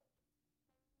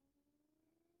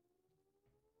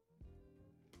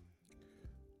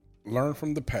Learn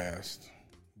from the past,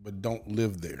 but don't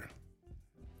live there.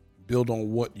 Build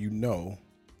on what you know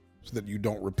so that you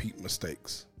don't repeat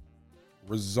mistakes.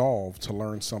 Resolve to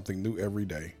learn something new every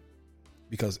day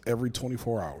because every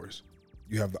 24 hours,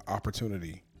 you have the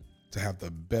opportunity to have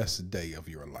the best day of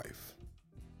your life.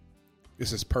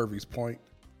 This is Purvy's Point,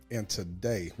 and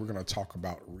today we're going to talk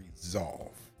about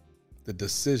resolve, the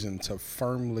decision to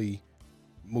firmly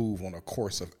move on a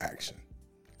course of action.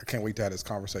 I can't wait to have this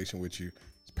conversation with you.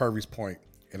 It's Purvy's Point,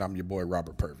 and I'm your boy,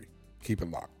 Robert Purvey. Keep it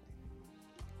locked.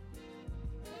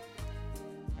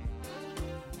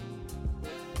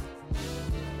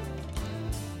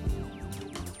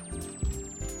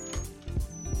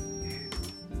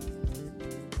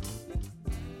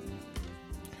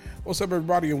 What's up,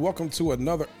 everybody, and welcome to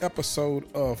another episode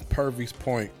of Purvy's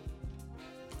Point.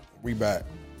 We're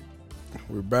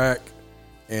back,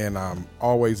 and I'm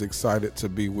always excited to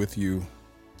be with you.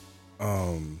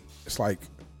 It's like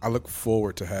I look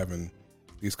forward to having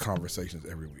these conversations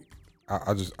every week.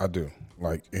 I do.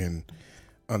 Like, and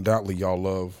undoubtedly, y'all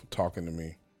love talking to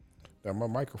me. Now, my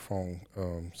microphone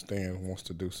stand wants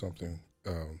to do something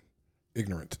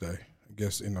ignorant today. I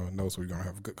guess knows we're gonna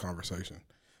have a good conversation.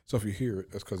 So if you hear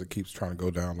it, that's because it keeps trying to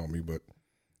go down on me. But,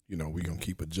 we're going to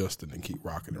keep adjusting and keep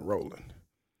rocking and rolling.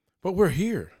 But we're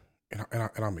here, and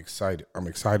I'm excited. I'm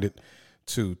excited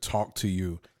to talk to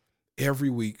you. Every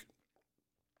week,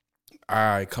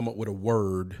 I come up with a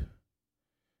word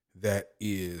that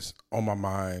is on my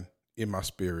mind, in my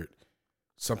spirit,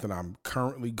 something I'm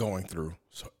currently going through.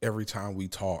 So every time we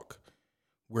talk,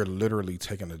 we're literally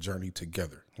taking a journey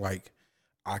together. Like,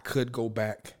 I could go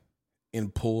back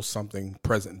and pull something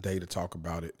present day to talk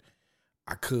about it.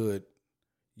 I could,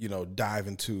 dive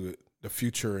into the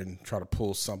future and try to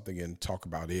pull something and talk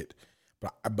about it.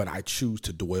 But I choose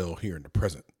to dwell here in the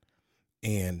present.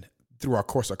 And through our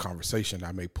course of conversation,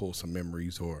 I may pull some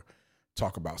memories or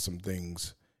talk about some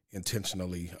things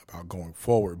intentionally about going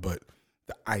forward. But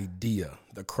the idea,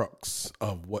 the crux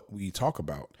of what we talk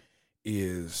about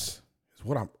is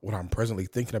what I'm presently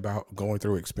thinking about, going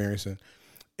through, experiencing.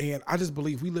 And I just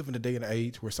believe we live in a day and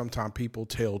age where sometimes people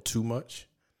tell too much.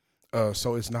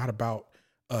 So it's not about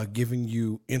giving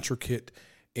you intricate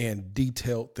and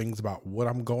detailed things about what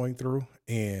I'm going through.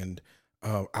 And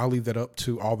I'll leave that up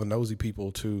to all the nosy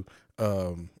people to,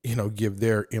 give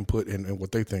their input and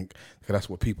what they think, because that's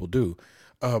what people do.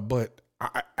 But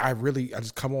I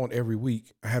just come on every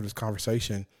week. I have this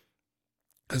conversation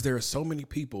because there are so many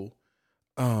people,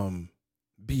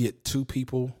 be it 2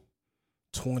 people,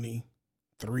 20,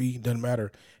 3, doesn't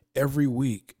matter. Every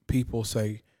week, people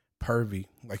say, Purvy,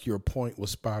 like your point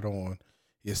was spot on.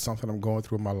 It's something I'm going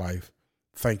through in my life.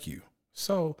 Thank you.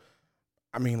 So,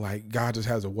 God just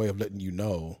has a way of letting you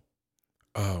know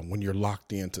when you're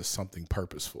locked into something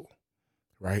purposeful,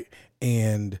 right?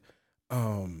 And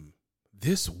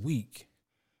this week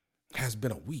has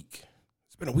been a week.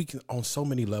 It's been a week on so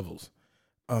many levels.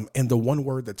 And the one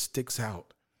word that sticks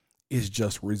out is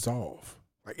just resolve.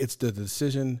 Like, it's the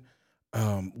decision.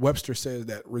 Webster says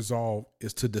that resolve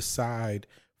is to decide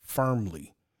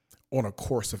firmly on a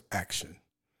course of action.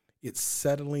 It's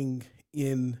settling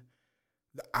in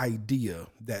the idea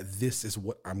that this is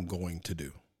what I'm going to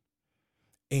do.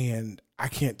 And I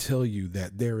can't tell you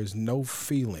that there is no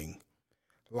feeling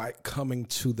like coming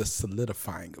to the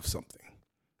solidifying of something.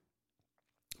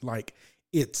 Like,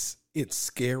 it's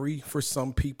scary for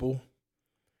some people.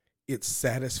 It's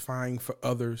satisfying for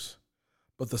others.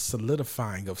 But the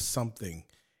solidifying of something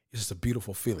is just a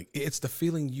beautiful feeling. It's the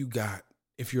feeling you got,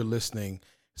 if you're listening,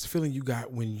 it's the feeling you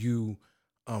got when you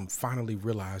finally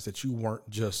realized that you weren't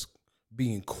just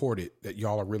being courted, that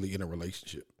y'all are really in a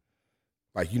relationship.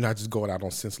 Like, you're not just going out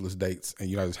on senseless dates and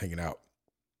you're not just hanging out.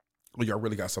 Well, y'all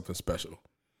really got something special.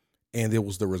 And it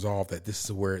was the resolve that this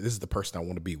is the person I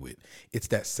want to be with. It's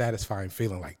that satisfying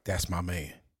feeling like, that's my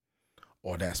man.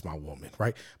 Or that's my woman,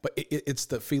 right? But it's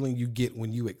the feeling you get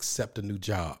when you accept a new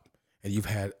job and you've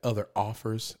had other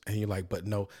offers and you're like, but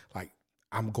no, like,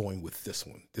 I'm going with this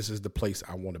one. This is the place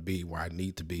I want to be, where I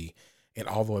need to be. And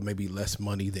although it may be less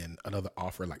money than another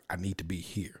offer, like, I need to be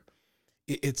here.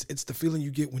 It's the feeling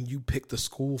you get when you pick the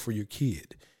school for your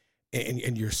kid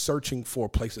and you're searching for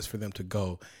places for them to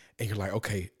go. And you're like,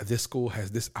 okay, this school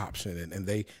has this option and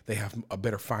they have a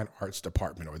better fine arts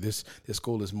department, or this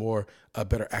school is more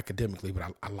better academically,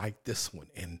 but I like this one.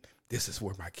 And this is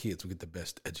where my kids will get the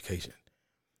best education.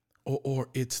 Or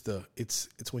it's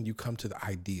when you come to the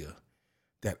idea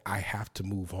that I have to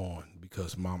move on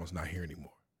because mama's not here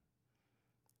anymore.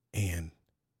 And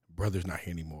brother's not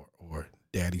here anymore, or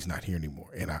daddy's not here anymore.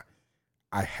 And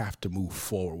I have to move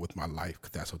forward with my life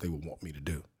because that's what they would want me to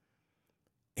do.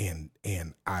 And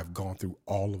I've gone through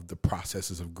all of the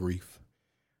processes of grief.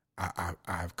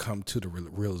 I've come to the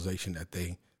realization that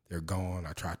they're gone.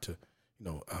 I tried to,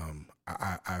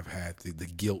 I've had the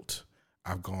guilt.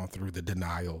 I've gone through the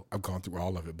denial. I've gone through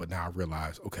all of it. But now I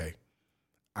realize, okay,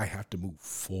 I have to move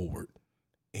forward,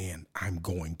 and I'm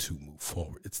going to move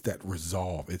forward. It's that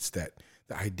resolve. It's the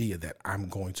idea that I'm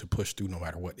going to push through no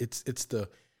matter what. It's the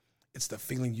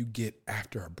feeling you get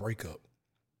after a breakup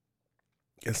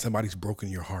and somebody's broken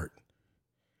your heart,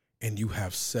 and you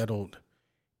have settled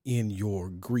in your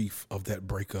grief of that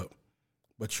breakup,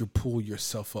 but you pull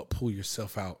yourself up, pull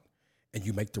yourself out, and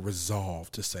you make the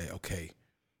resolve to say, okay,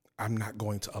 I'm not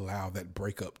going to allow that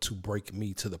breakup to break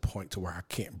me to the point to where I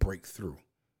can't break through,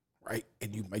 right?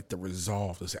 And you make the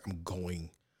resolve to say, I'm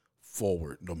going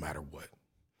forward no matter what.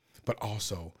 But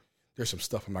also, there's some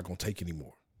stuff I'm not going to take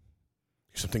anymore.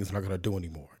 There's some things I'm not going to do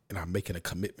anymore. And I'm making a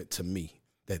commitment to me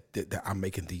that I'm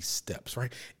making these steps,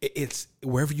 right? It's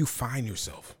wherever you find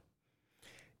yourself.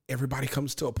 Everybody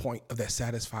comes to a point of that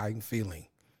satisfying feeling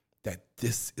that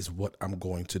this is what I'm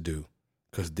going to do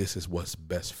because this is what's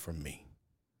best for me.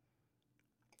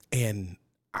 And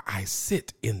I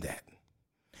sit in that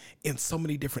in so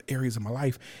many different areas of my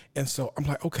life. And so I'm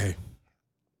like, okay,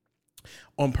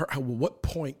 what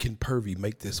point can Pervy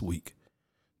make this week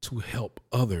to help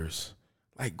others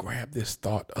like grab this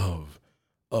thought of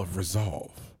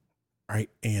resolve, right?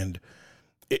 And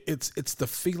it's the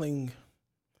feeling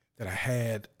that I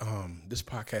had, this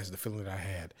podcast is the feeling that I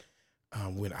had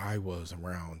when I was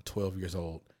around 12 years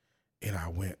old, and I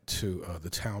went to the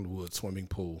Townwood swimming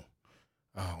pool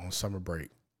on summer break,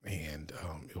 and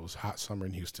it was hot summer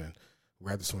in Houston.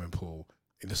 We're at the swimming pool,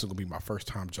 and this is going to be my first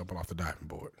time jumping off the diving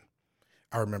board.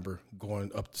 I remember going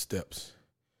up the steps,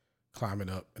 climbing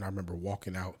up, and I remember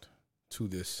walking out to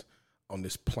on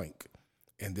this plank.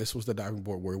 And this was the diving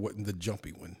board where it wasn't the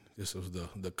jumpy one. This was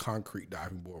the concrete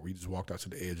diving board where you just walked out to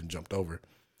the edge and jumped over.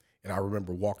 And I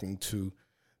remember walking to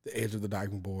the edge of the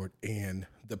diving board, and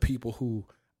the people who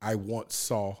I once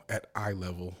saw at eye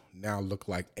level now look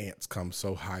like ants come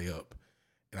so high up.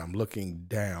 And I'm looking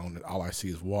down, and all I see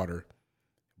is water.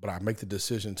 But I make the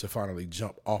decision to finally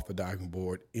jump off the diving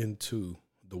board into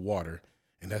the water,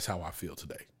 and that's how I feel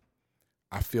today.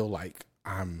 I feel like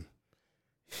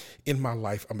in my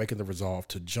life, I'm making the resolve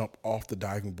to jump off the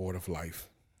diving board of life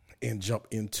and jump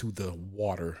into the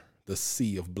water, the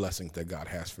sea of blessings that God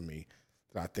has for me,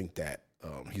 that I think that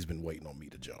he's been waiting on me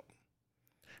to jump.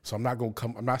 So I'm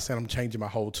not saying I'm changing my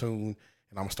whole tune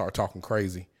and I'm going to start talking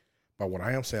crazy, but what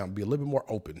I am saying, I'm going to be a little bit more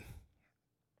open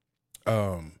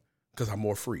because I'm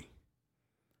more free,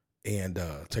 and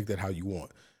take that how you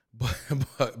want.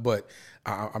 But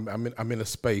I'm in a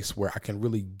space where I can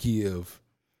really give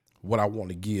what I want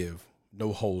to give,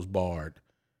 no holds barred,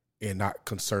 and not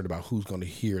concerned about who's going to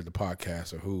hear the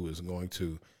podcast or who is going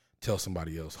to tell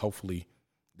somebody else. Hopefully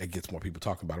that gets more people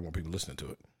talking about it, more people listening to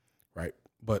it, right?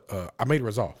 But I made a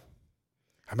resolve.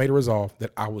 I made a resolve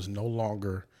that I was no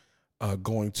longer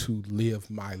going to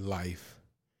live my life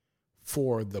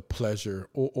for the pleasure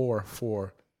or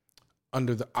for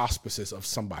under the auspices of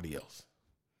somebody else.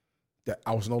 That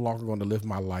I was no longer going to live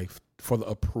my life for the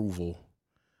approval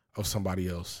of somebody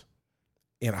else.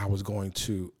 And I was going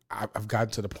to, I've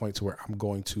gotten to the point to where I'm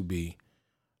going to be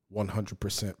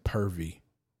 100% pervy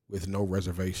with no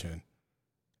reservation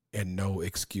and no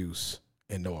excuse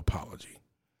and no apology.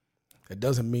 It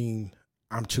doesn't mean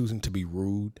I'm choosing to be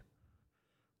rude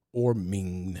or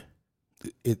mean.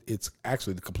 It's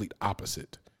actually the complete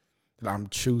opposite. That I'm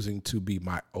choosing to be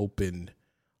my open,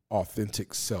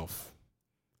 authentic self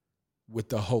with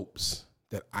the hopes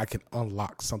that I can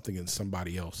unlock something in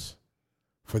somebody else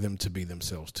for them to be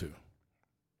themselves too.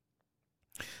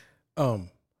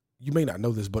 You may not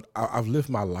know this, but I've lived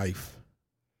my life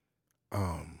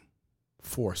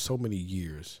for so many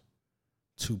years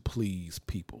to please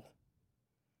people,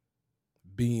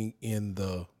 being in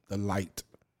the light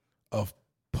of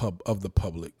the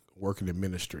public, working in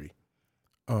ministry,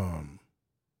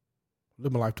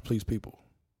 live my life to please people.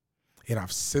 And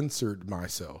I've censored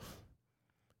myself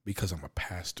because I'm a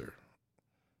pastor.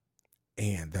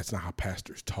 And that's not how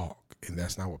pastors talk. And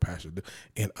that's not what pastors do.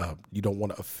 And you don't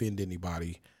want to offend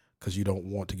anybody because you don't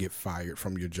want to get fired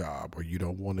from your job, or you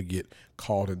don't want to get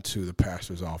called into the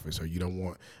pastor's office, or you don't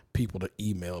want people to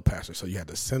email a pastor. So you have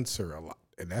to censor a lot.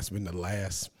 And that's been the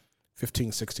last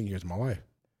 15, 16 years of my life.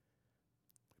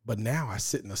 But now I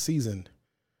sit in a season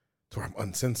where I'm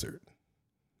uncensored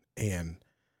and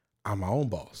I'm my own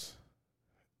boss.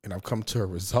 And I've come to a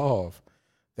resolve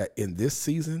that in this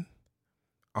season,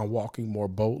 I'm walking more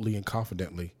boldly and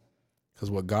confidently,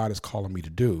 because what God is calling me to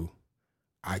do,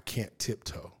 I can't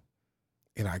tiptoe,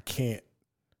 and I can't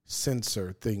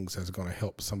censor things that's going to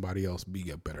help somebody else be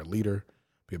a better leader,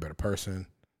 be a better person,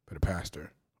 better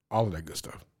pastor, all of that good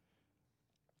stuff.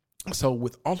 So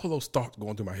with all of those thoughts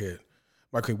going through my head,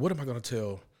 like, okay, what am I going to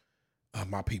tell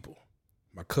my people,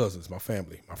 my cousins, my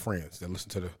family, my friends that listen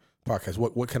to the podcast?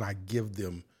 What can I give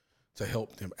them to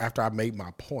help them? After I made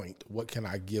my point, what can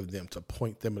I give them to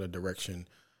point them in a direction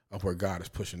of where God is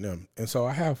pushing them? And so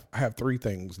I have three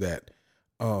things that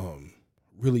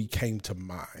really came to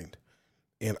mind.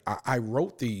 And I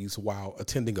wrote these while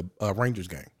attending a Rangers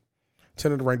game.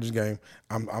 Attending the Rangers game,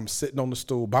 I'm sitting on the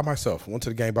stool by myself. Went to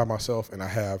the game by myself, and I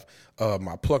have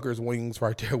my Pluckers wings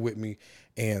right there with me.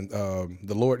 And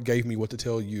the Lord gave me what to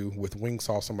tell you with wing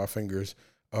sauce on my fingers,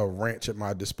 a ranch at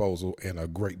my disposal, and a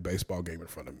great baseball game in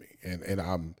front of me. And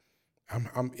I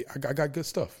got good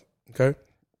stuff. Okay.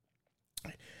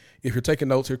 If you're taking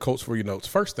notes, here, quotes for your notes.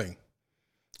 First thing,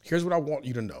 here's what I want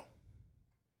you to know.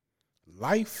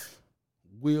 Life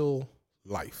will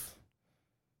life.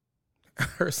 I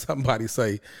heard somebody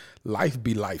say, life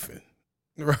be lifing,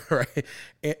 right?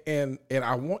 And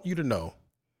I want you to know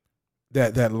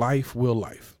that life will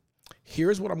life.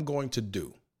 Here's what I'm going to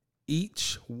do.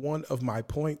 Each one of my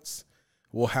points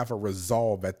will have a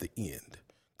resolve at the end.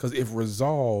 Because if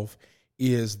resolve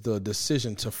is the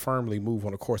decision to firmly move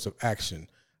on a course of action,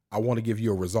 I want to give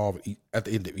you a resolve at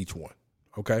the end of each one.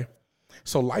 Okay?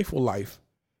 So life will life.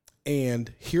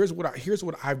 And here's what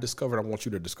I've discovered I want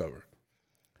you to discover.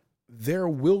 There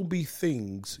will be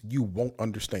things you won't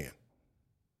understand.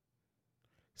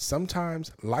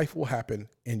 Sometimes life will happen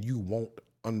and you won't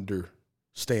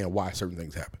understand why certain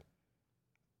things happen.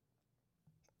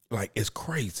 Like, it's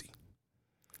crazy.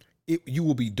 You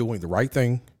will be doing the right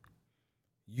thing.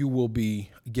 You will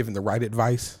be giving the right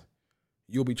advice.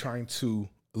 You'll be trying to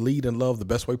lead and love the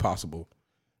best way possible.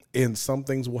 And some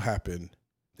things will happen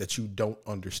that you don't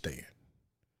understand.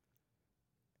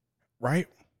 Right?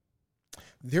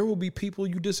 There will be people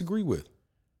you disagree with.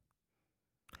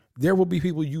 There will be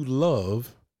people you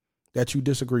love that you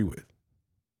disagree with.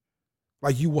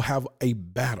 Like, you will have a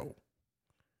battle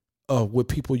with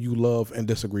people you love and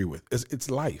disagree with. It's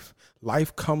life.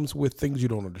 Life comes with things you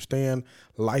don't understand.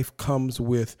 Life comes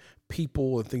with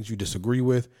people and things you disagree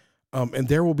with. And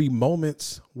there will be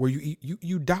moments where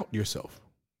you doubt yourself,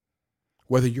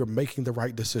 whether you're making the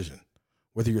right decision,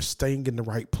 whether you're staying in the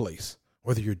right place,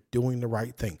 whether you're doing the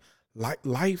right thing.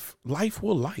 Life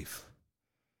will life.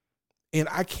 And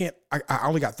I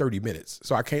only got 30 minutes,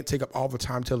 so I can't take up all the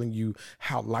time telling you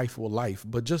how life will life,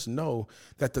 but just know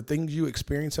that the things you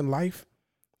experience in life,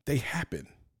 they happen.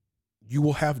 You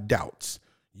will have doubts.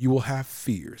 You will have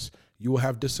fears. You will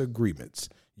have disagreements.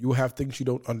 You will have things you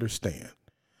don't understand.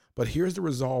 But here's the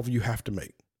resolve you have to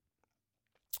make.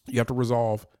 You have to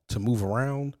resolve to move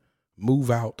around, move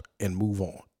out, and move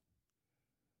on.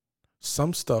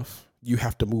 Some stuff you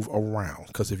have to move around,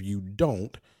 because if you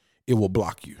don't, it will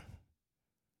block you.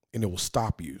 And it will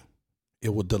stop you.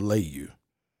 It will delay you,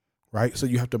 right? So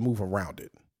you have to move around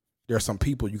it. There are some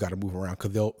people you got to move around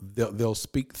because they'll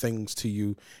speak things to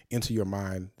you into your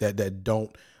mind that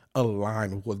don't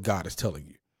align with what God is telling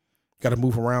you. You got to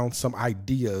move around some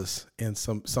ideas and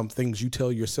some things you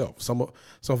tell yourself.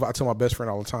 I tell my best friend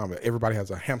all the time that everybody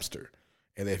has a hamster.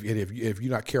 And if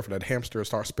you're not careful, that hamster will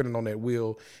start spinning on that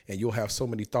wheel, and you'll have so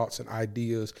many thoughts and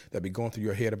ideas that be going through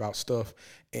your head about stuff,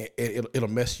 and it'll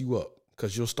mess you up.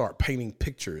 Because you'll start painting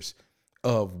pictures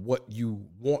of what you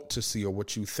want to see or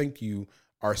what you think you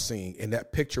are seeing. And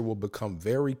that picture will become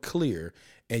very clear,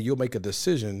 and you'll make a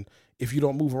decision if you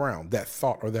don't move around that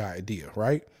thought or that idea,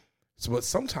 right? So, but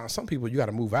sometimes some people, you got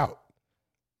to move out.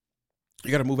 You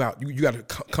got to move out. You got to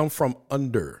come from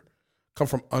under. Come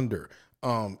from under.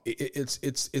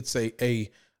 It's a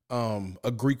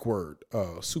Greek word,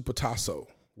 supatasso,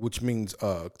 which means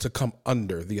to come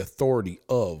under the authority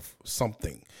of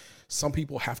something. Some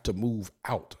people have to move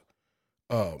out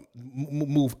of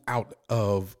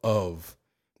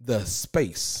the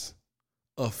space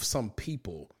of some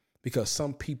people, because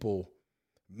some people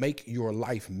make your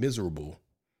life miserable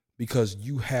because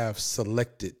you have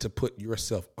selected to put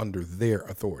yourself under their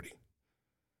authority.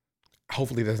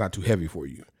 Hopefully that's not too heavy for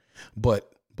you,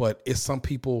 but it's some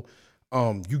people,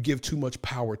 you give too much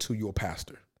power to your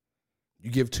pastor.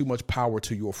 You give too much power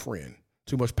to your friend,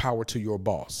 too much power to your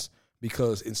boss.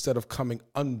 Because instead of coming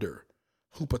under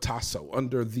hupatasso,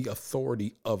 under the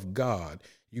authority of God,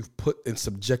 you've put and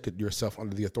subjected yourself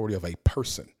under the authority of a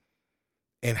person,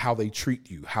 and how they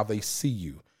treat you, how they see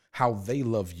you, how they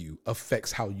love you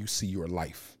affects how you see your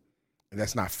life. And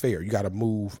that's not fair. You got to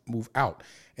move out.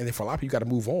 And then for a lot of people, you got to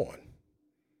move on.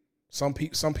 Some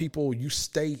people, you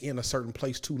stay in a certain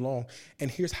place too long. And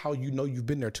here's how you know you've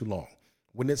been there too long.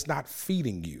 when it's not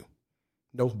feeding you,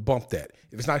 no, bump that.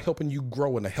 If it's not helping you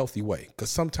grow in a healthy way, because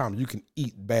sometimes you can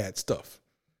eat bad stuff.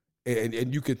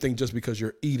 And you could think just because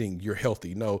you're eating, you're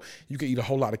healthy. No, you can eat a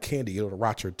whole lot of candy. It'll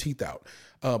rot your teeth out.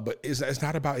 But it's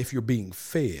not about if you're being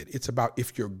fed. It's about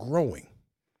if you're growing.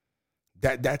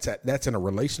 That's in a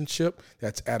relationship.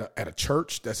 That's at a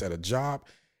church. That's at a job.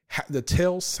 The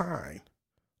tell sign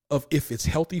of if it's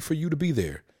healthy for you to be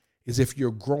there is if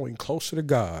you're growing closer to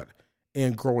God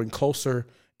and growing closer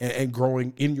and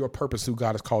growing in your purpose who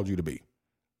God has called you to be.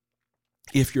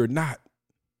 If you're not,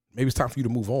 maybe it's time for you to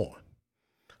move on.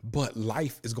 But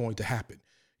life is going to happen.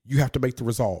 You have to make the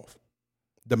resolve,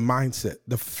 the mindset,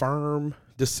 the firm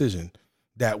decision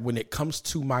that when it comes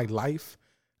to my life,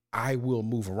 I will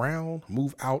move around,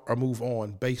 move out, or move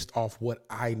on based off what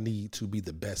I need to be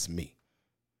the best me.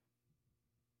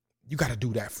 You got to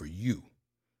do that for you.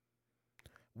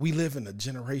 We live in a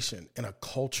generation, in a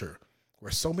culture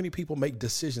where so many people make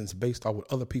decisions based on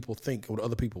what other people think and what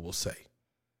other people will say.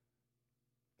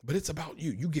 But it's about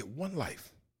you. You get one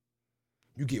life.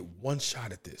 You get one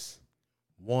shot at this.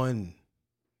 One.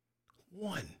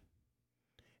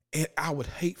 And I would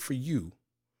hate for you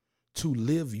to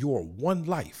live your one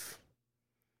life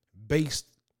based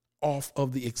off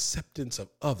of the acceptance of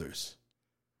others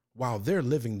while they're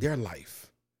living their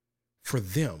life for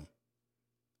them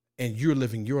and you're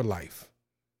living your life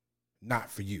not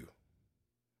for you.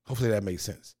 Hopefully that makes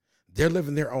sense. They're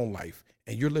living their own life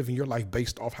and you're living your life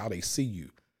based off how they see you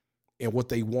and what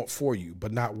they want for you,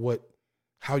 but not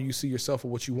how you see yourself or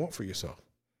what you want for yourself.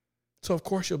 So of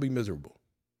course you'll be miserable.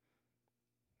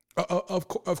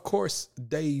 Of course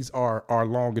days are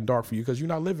long and dark for you because you're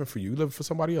not living for you. You're living for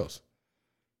somebody else.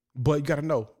 But you got to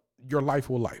know your life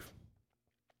will life.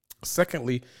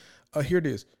 Secondly, here it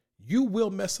is. You will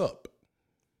mess up.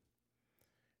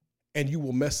 And you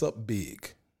will mess up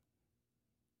big.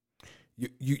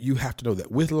 You have to know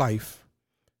that with life,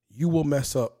 you will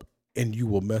mess up and you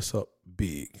will mess up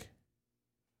big.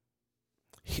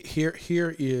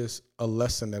 Here is a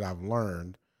lesson that I've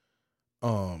learned.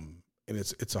 And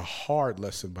it's a hard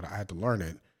lesson, but I had to learn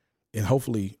it. And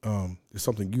hopefully it's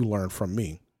something you learned from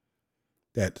me,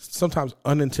 that sometimes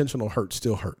unintentional hurt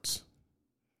still hurts.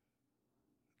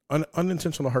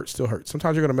 Unintentional hurt still hurts.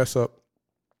 Sometimes you're going to mess up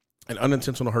and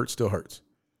unintentional hurt still hurts.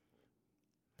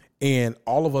 And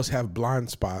all of us have blind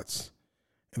spots.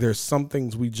 There's some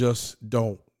things we just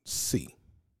don't see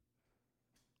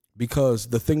because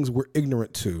the things we're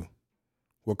ignorant to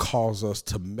will cause us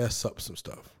to mess up some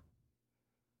stuff.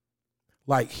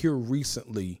 Like here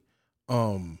recently,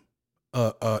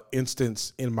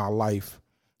 instance in my life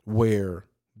where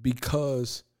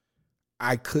because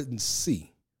I couldn't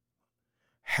see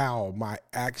how my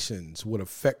actions would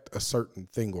affect a certain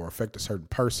thing or affect a certain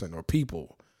person or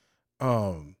people,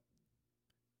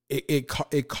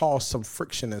 it caused some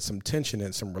friction and some tension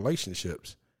in some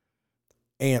relationships.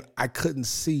 And I couldn't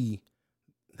see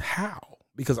how,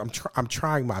 because I'm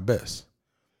trying my best,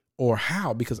 or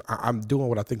how, because I'm doing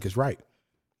what I think is right.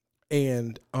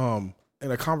 And in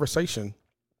a conversation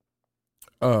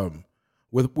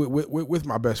with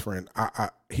my best friend, I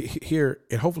here,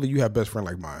 and hopefully you have a best friend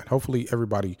like mine. Hopefully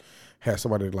everybody has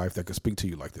somebody in life that can speak to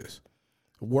you like this.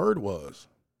 The word was,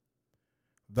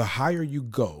 the higher you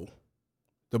go,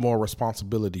 the more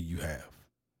responsibility you have.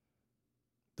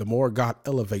 The more God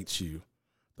elevates you,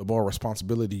 the more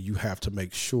responsibility you have to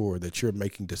make sure that you're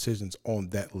making decisions on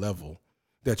that level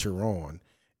that you're on,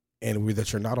 and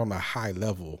that you're not on a high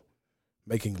level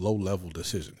making low level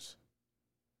decisions.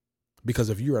 Because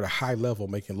if you're at a high level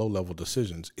making low level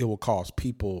decisions, it will cause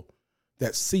people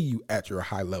that see you at your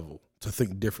high level to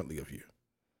think differently of you.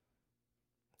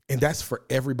 And that's for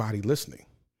everybody listening.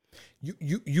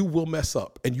 You will mess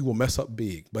up, and you will mess up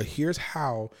big. But here's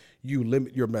how you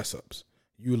limit your mess ups.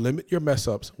 You limit your mess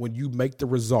ups when you make the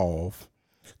resolve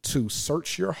to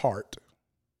search your heart,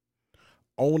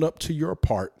 own up to your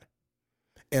part,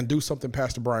 and do something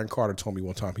Pastor Brian Carter told me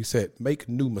one time. He said, make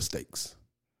new mistakes.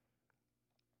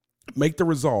 Make the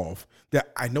resolve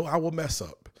that I know I will mess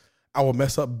up. I will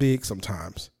mess up big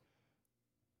sometimes.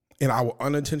 And I will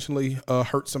unintentionally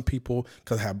hurt some people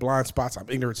because I have blind spots. I'm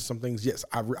ignorant to some things. Yes,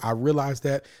 I realize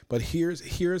that. But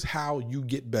here's how you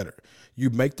get better. You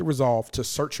make the resolve to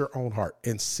search your own heart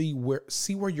and see where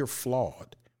you're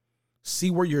flawed.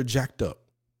 See where you're jacked up.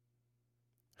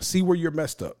 See where you're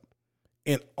messed up.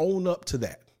 And own up to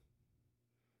that.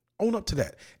 Own up to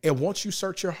that. And once you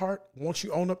search your heart, once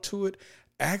you own up to it,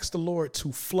 ask the Lord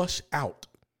to flush out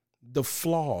the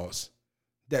flaws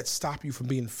that stop you from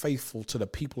being faithful to the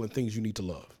people and things you need to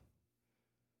love.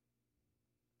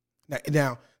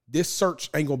 Now this search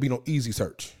ain't going to be no easy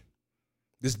search.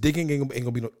 This digging ain't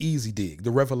gonna be no easy dig.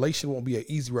 The revelation won't be an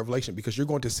easy revelation because you're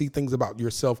going to see things about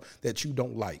yourself that you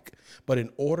don't like. But in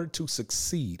order to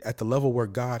succeed at the level where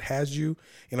God has you,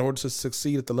 in order to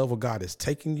succeed at the level God is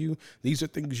taking you, these are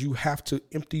things you have to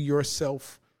empty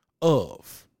yourself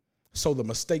of. So the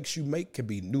mistakes you make can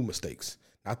be new mistakes,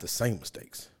 not the same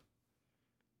mistakes.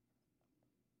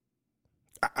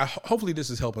 Hopefully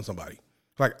this is helping somebody.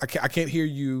 Like I can't hear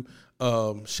you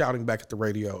shouting back at the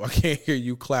radio. I can't hear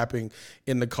you clapping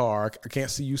in the car. I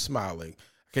can't see you smiling.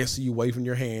 I can't see you waving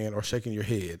your hand or shaking your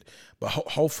head. But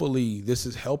hopefully this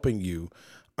is helping you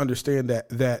understand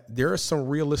that there are some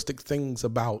realistic things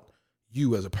about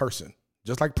you as a person.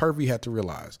 Just like Purvey had to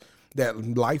realize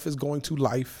that life is going to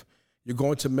life. You're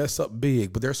going to mess up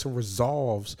big, but there's some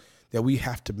resolves that we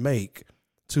have to make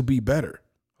to be better.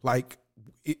 Like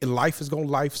life is going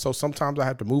to life. So sometimes I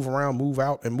have to move around, move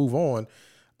out, and move on.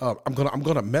 I'm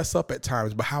gonna mess up at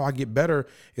times, but how I get better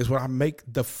is when I make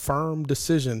the firm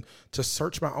decision to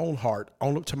search my own heart,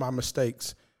 own up to my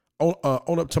mistakes, own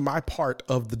up to my part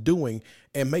of the doing,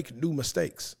 and make new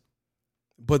mistakes.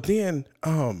 But then,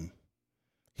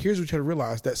 here's what you have to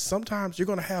realize: that sometimes you're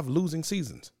gonna have losing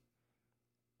seasons.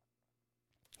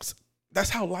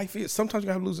 That's how life is. Sometimes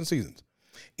you're gonna have losing seasons.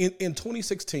 In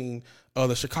 2016,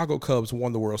 the Chicago Cubs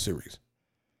won the World Series.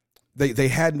 They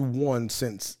hadn't won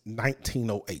since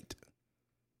 1908. It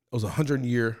was a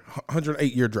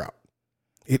 108-year drought.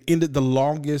 It ended the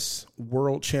longest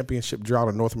world championship drought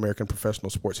in North American professional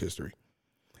sports history.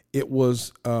 It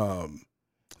was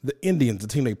the Indians, the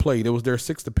team they played. It was their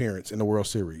sixth appearance in the World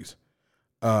Series,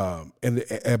 but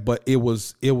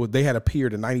they had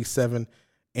appeared in '97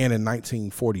 and in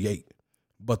 1948,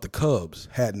 but the Cubs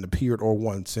hadn't appeared or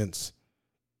won since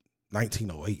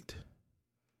 1908.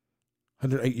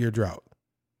 108-year drought.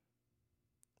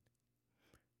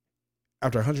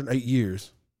 After 108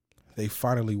 years, they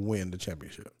finally win the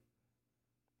championship.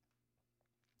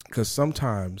 Because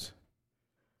sometimes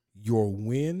your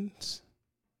wins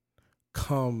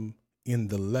come in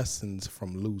the lessons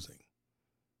from losing.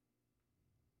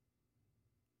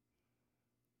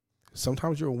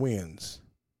 Sometimes your wins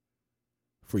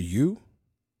for you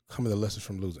come in the lessons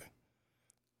from losing.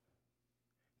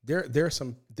 There's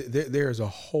a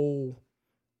whole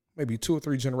maybe 2 or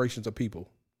 3 generations of people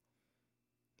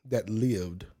that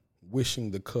lived wishing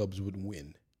the Cubs would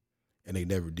win, and they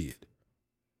never did.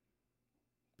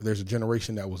 But there's a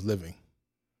generation that was living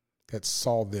that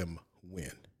saw them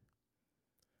win.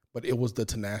 But it was the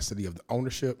tenacity of the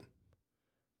ownership,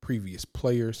 previous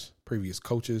players, previous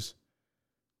coaches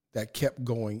that kept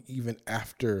going even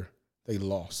after they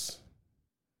lost,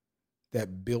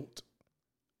 that built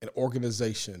an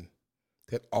organization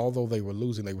that although they were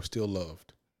losing, they were still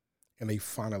loved. And they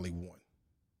finally won.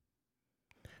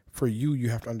 For you, you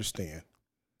have to understand,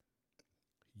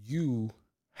 you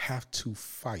have to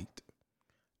fight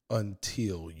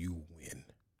until you win.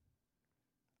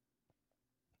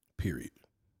 Period.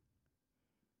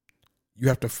 You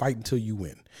have to fight until you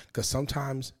win. Because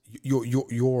sometimes your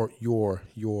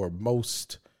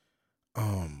most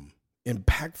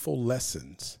impactful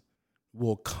lessons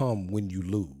will come when you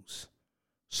lose.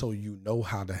 So you know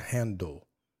how to handle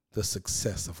the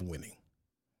success of winning.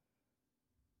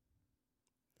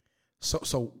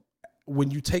 So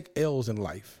when you take L's in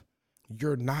life,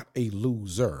 you're not a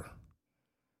loser,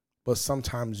 but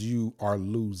sometimes you are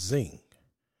losing.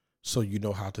 So you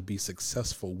know how to be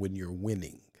successful when you're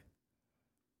winning.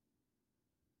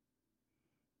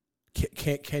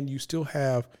 Can you still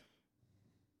have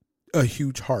a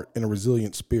huge heart and a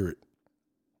resilient spirit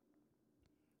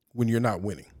when you're not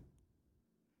winning?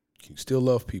 Can you still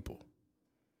love people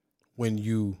when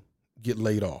you get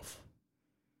laid off?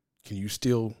 Can you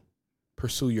still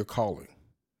pursue your calling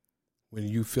when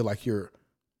you feel like you're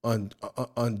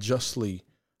unjustly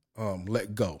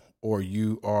let go, or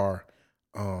you are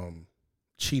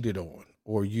cheated on,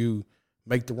 or you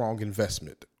make the wrong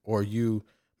investment, or you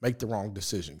make the wrong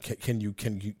decision? Can you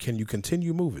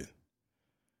continue moving?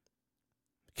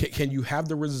 Can you have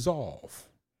the resolve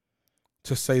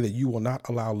to say that you will not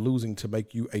allow losing to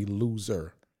make you a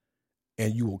loser,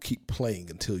 and you will keep playing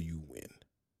until you win?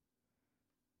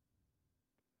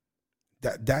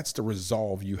 That's the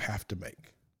resolve you have to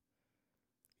make.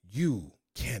 You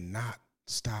cannot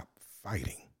stop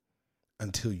fighting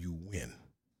until you win.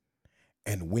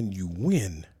 And when you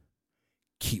win,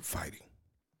 keep fighting.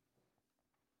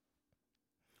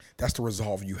 That's the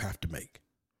resolve you have to make.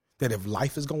 That if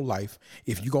life is going to life,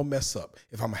 if you're going to mess up,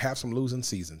 if I'm going to have some losing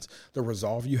seasons, the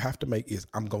resolve you have to make is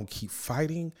I'm going to keep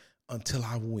fighting until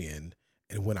I win.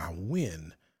 And when I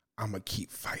win, I'm going to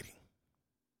keep fighting.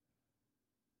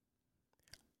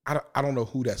 I don't know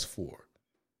who that's for.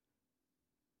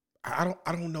 I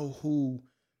don't know who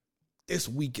this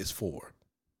week is for,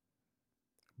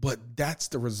 but that's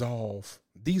the resolve.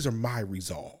 These are my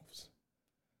resolves.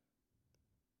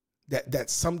 That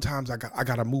sometimes I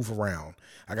got to move around.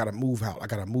 I got to move out. I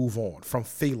got to move on from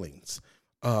feelings,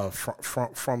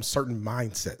 from certain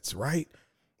mindsets, right?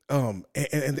 And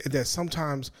that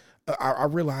sometimes I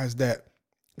realize that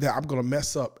I'm going to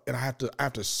mess up, and I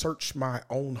have to search my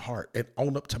own heart and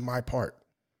own up to my part.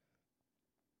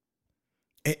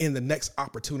 And in the next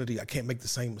opportunity, I can't make the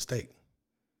same mistake.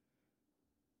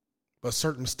 But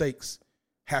certain mistakes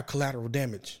have collateral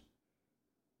damage.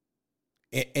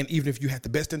 And even if you have the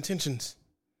best intentions,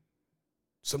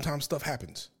 sometimes stuff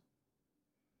happens.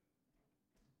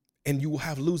 And you will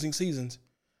have losing seasons,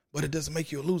 but it doesn't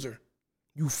make you a loser.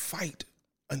 You fight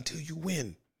until you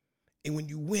win. And when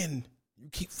you win, you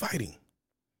keep fighting.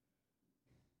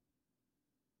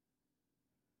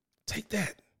 Take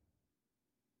that.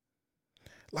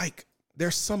 Like,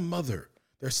 there's some mother,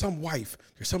 there's some wife,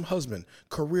 there's some husband,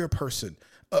 career person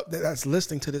that's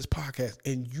listening to this podcast,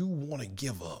 and you want to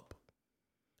give up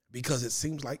because it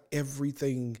seems like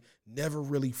everything never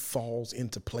really falls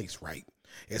into place, right?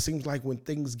 It seems like when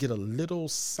things get a little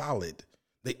solid,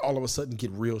 they all of a sudden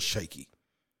get real shaky.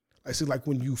 I see, like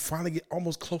when you finally get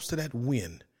almost close to that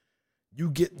win, you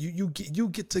get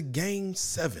to game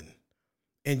 7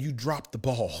 and you drop the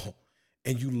ball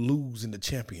and you lose in the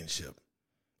championship.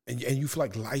 And you feel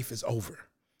like life is over.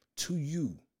 To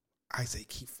you, I say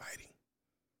keep fighting.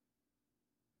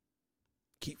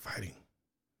 Keep fighting.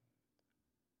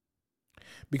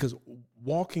 Because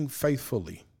walking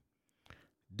faithfully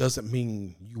doesn't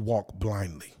mean you walk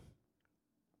blindly.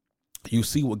 You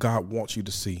see what God wants you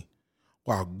to see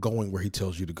while going where he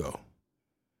tells you to go.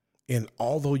 And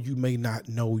although you may not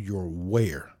know your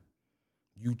where,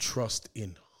 you trust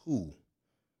in who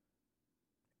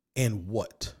and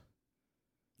what.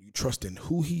 You trust in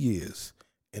who he is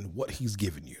and what he's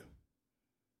given you.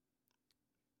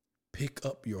 Pick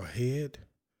up your head,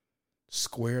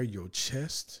 square your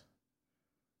chest,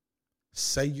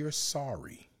 say you're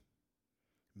sorry,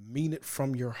 mean it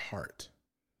from your heart,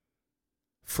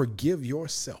 forgive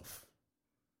yourself,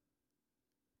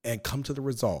 and come to the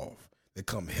resolve that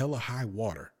come hell or high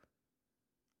water,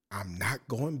 I'm not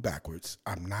going backwards.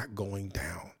 I'm not going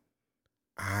down.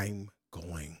 I'm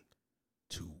going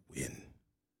to win.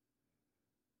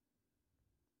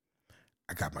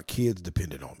 I got my kids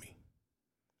dependent on me.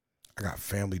 I got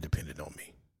family dependent on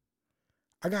me.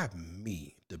 I got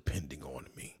me depending on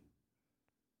me.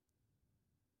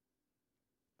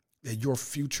 That your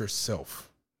future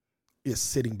self is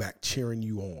sitting back cheering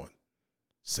you on,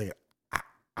 saying,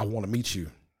 I want to meet you.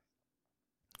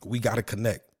 We got to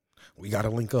connect. We got to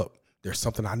link up. There's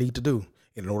something I need to do.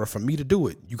 And in order for me to do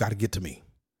it, you got to get to me.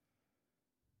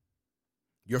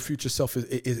 Your future self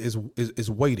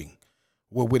is waiting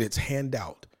with its hand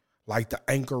out, like the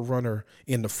anchor runner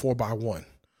in the 4x1,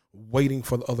 waiting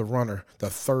for the other runner, the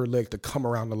third leg, to come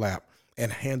around the lap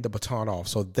and hand the baton off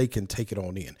so they can take it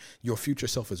on in. Your future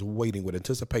self is waiting with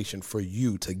anticipation for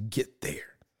you to get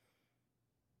there.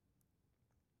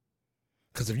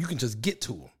 Because if you can just get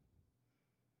to him,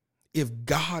 if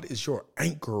God is your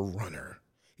anchor runner,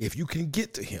 if you can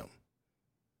get to him,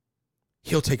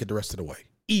 he'll take it the rest of the way,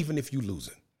 even if you lose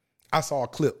it. I saw a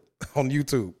clip on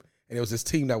YouTube, and it was this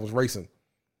team that was racing,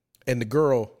 and the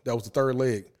girl that was the third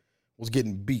leg was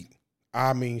getting beat.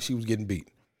 I mean, she was getting beat.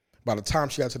 By the time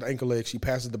she got to the anchor leg, she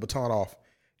passes the baton off,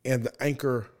 and the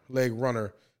anchor leg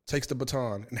runner takes the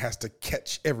baton and has to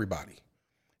catch everybody.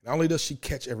 Not only does she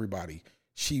catch everybody,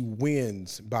 she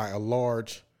wins by a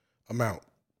large amount.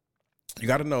 You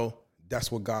got to know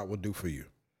that's what God will do for you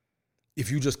if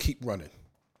you just keep running.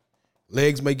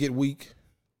 Legs may get weak,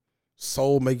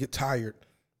 soul may get tired,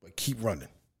 but keep running.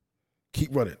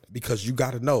 Keep running, because you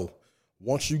got to know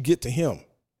once you get to him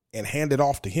and hand it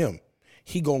off to him,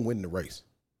 he going to win the race.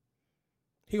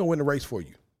 He going to win the race for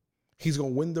you. He's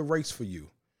going to win the race for you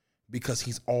because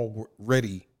he's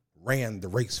already ran the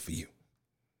race for you.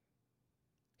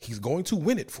 He's going to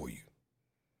win it for you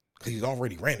because he's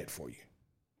already ran it for you.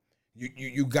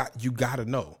 You got to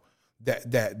know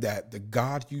that the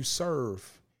God you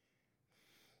serve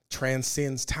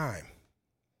transcends time.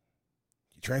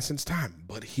 He transcends time.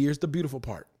 But here's the beautiful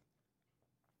part.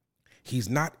 He's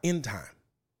not in time,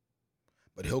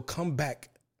 but he'll come back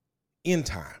in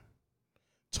time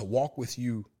to walk with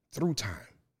you through time.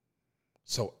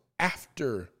 So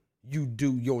after you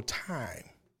do your time,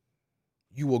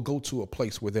 you will go to a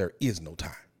place where there is no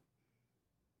time.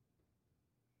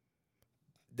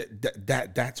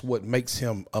 That's what makes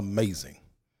him amazing.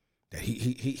 That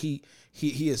he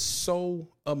is so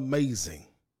amazing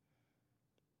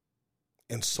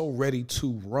and so ready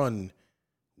to run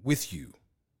with you,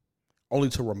 only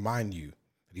to remind you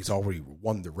that he's already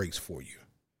won the race for you.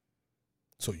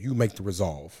 So you make the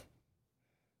resolve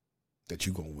that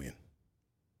you're going to win,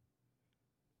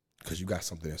 because you got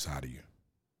something inside of you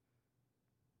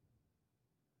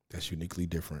that's uniquely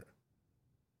different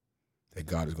that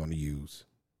God is going to use.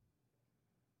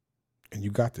 And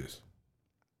you got this.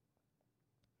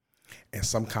 In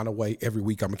some kind of way, every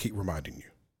week I'm going to keep reminding you.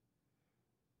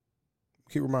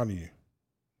 Keep reminding you.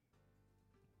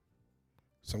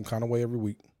 Some kind of way every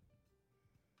week,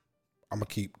 I'm going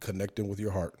to keep connecting with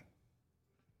your heart,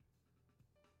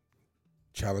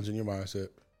 challenging your mindset,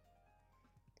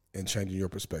 and changing your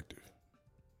perspective.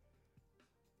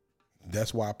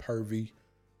 That's why Purvey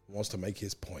wants to make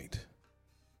his point.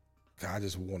 God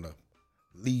just want to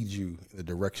lead you in the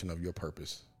direction of your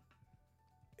purpose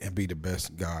and be the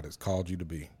best God has called you to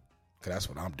be. Because that's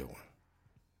what I'm doing.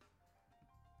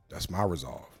 That's my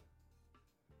resolve.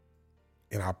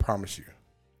 And I promise you,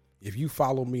 if you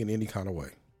follow me in any kind of way,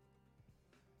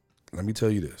 let me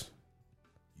tell you this,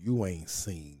 you ain't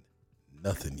seen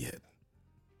nothing yet.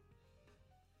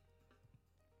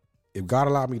 If God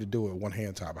allowed me to do it, one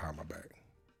hand tied behind my back,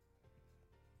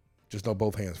 just know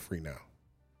both hands free now.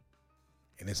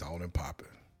 And it's on and popping.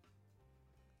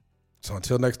 So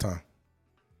until next time,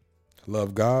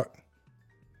 love God,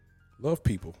 love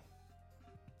people,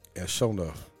 and show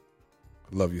enough,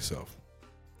 love yourself.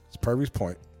 It's Purvey's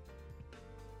Point,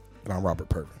 and I'm Robert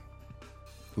Purvey.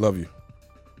 Love you.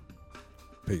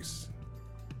 Peace.